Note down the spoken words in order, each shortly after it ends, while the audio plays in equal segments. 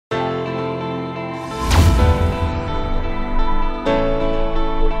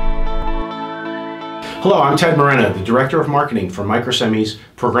Hello, I'm Ted Morena, the Director of Marketing for Microsemi's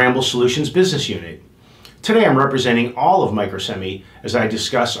Programmable Solutions Business Unit. Today I'm representing all of Microsemi as I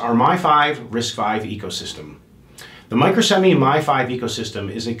discuss our Mi-V RISC-V ecosystem. The Microsemi Mi-V ecosystem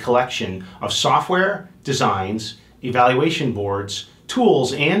is a collection of software, designs, evaluation boards,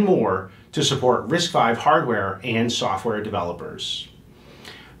 tools, and more to support RISC-V hardware and software developers.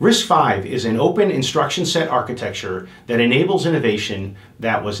 RISC-V is an open instruction set architecture that enables innovation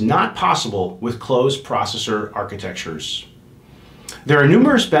that was not possible with closed processor architectures. There are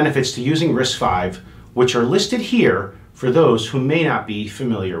numerous benefits to using RISC-V, which are listed here for those who may not be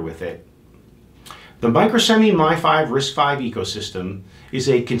familiar with it. The Microsemi Mi-V RISC-V ecosystem is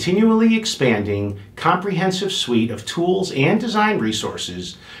a continually expanding, comprehensive suite of tools and design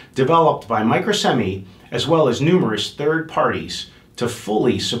resources developed by Microsemi as well as numerous third parties to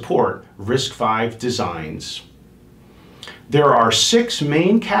fully support RISC-V designs. There are 6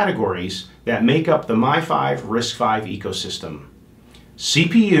 main categories that make up the Mi-V RISC-V ecosystem: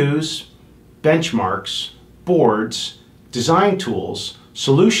 CPUs, benchmarks, boards, design tools,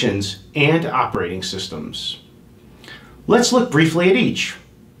 solutions, and operating systems. Let's look briefly at each.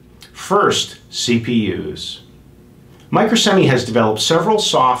 First, CPUs. Microsemi has developed several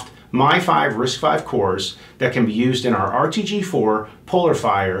soft Mi-V RISC-V cores that can be used in our RTG4,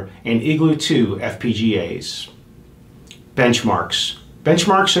 PolarFire, and Igloo 2 FPGAs. Benchmarks.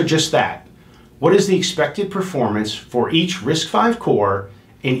 Benchmarks are just that. What is the expected performance for each RISC-V core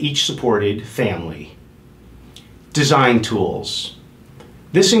in each supported family? Design tools.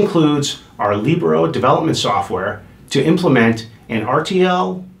 This includes our Libero development software to implement an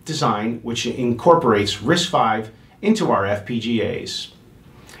RTL design which incorporates RISC-V into our FPGAs.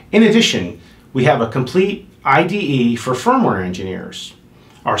 In addition, we have a complete IDE for firmware engineers.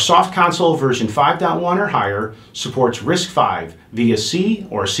 Our soft console version 5.1 or higher supports RISC-V via C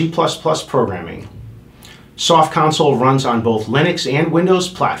or C++ programming. Soft console runs on both Linux and Windows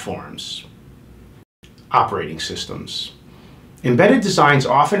platforms. Operating systems. Embedded designs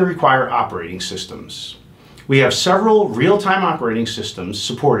often require operating systems. We have several real-time operating systems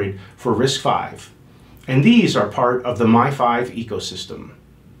supported for RISC-V, and these are part of the Mi-V ecosystem.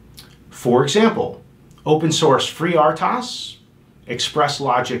 For example, open source FreeRTOS,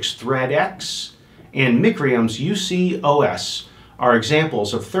 ExpressLogic's ThreadX, and Micrium's UC-OS are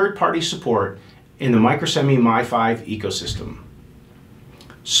examples of third-party support in the Microsemi Mi-V ecosystem.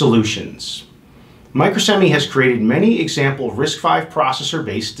 Solutions. Microsemi has created many example RISC-V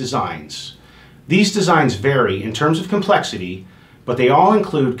processor-based designs. These designs vary in terms of complexity, but they all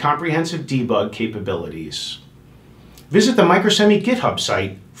include comprehensive debug capabilities. Visit the Microsemi GitHub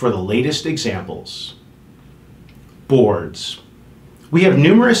site for the latest examples. Boards. We have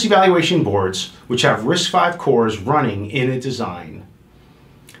numerous evaluation boards which have RISC-V cores running in a design.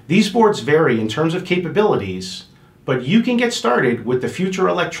 These boards vary in terms of capabilities, but you can get started with the Future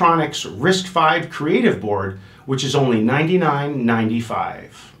Electronics RISC-V Creative Board, which is only $99.95.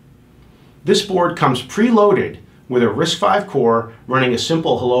 This board comes preloaded with a RISC-V core running a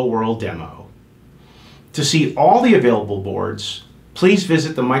simple Hello World demo. To see all the available boards, please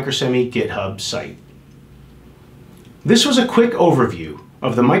visit the Microsemi GitHub site. This was a quick overview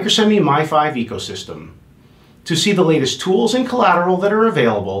of the Microsemi Mi-V ecosystem. To see the latest tools and collateral that are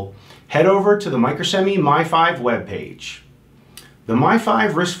available, head over to the Microsemi Mi-V webpage. The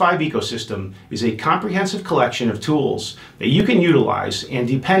Mi-V RISC-V ecosystem is a comprehensive collection of tools that you can utilize and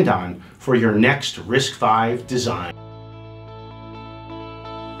depend on for your next RISC-V design.